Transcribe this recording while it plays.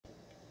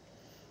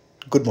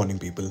Good morning,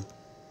 people.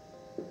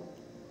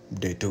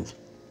 Day 2.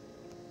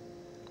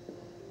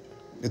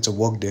 It's a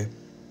work day.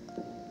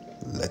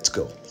 Let's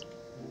go.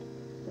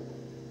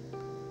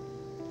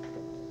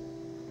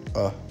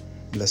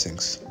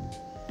 Blessings.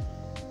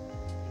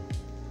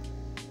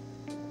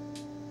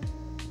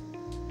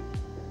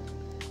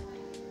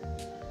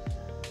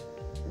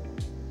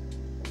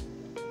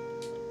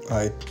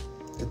 Alright,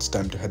 it's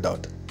time to head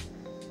out.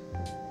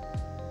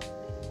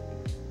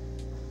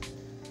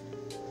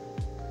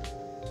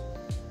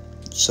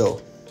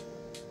 So,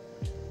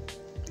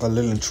 a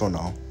little intro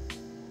now.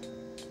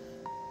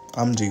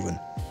 I'm Jeevan,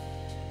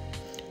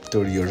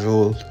 30 years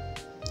old,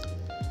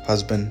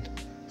 husband,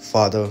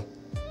 father,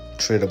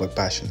 trader by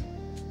passion.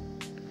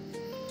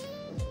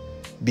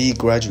 BE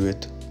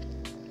graduate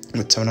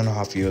with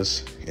 7.5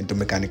 years into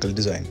mechanical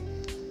design.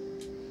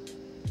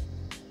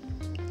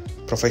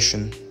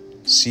 Profession,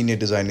 senior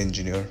design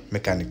engineer,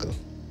 mechanical,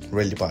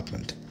 rail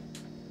department.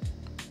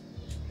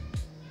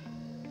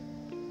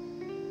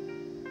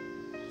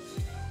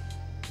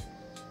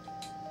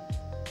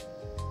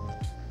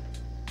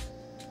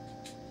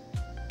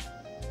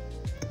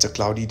 It's a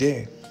cloudy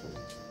day,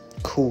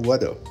 cool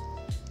weather.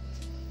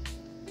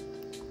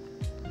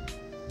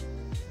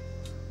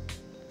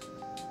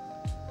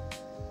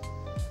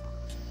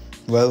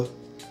 Well,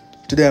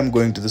 today I'm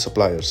going to the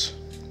suppliers.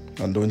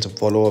 I'm doing some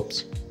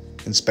follow-ups,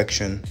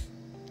 inspection,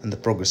 and the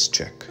progress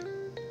check.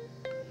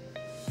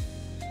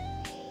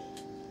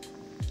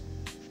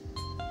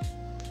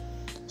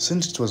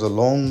 Since it was a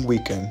long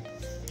weekend,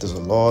 there's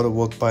a lot of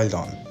work piled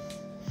on.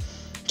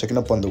 Checking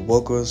up on the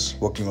workers,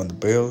 working on the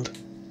build,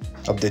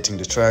 updating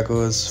the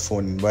trackers,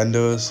 phoning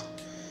vendors,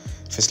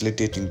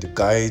 facilitating the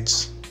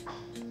guides,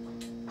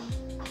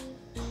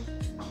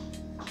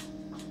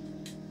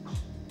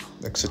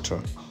 etc.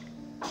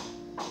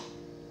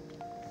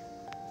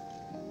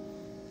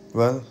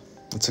 Well,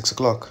 it's 6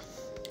 o'clock.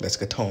 Let's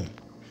get home.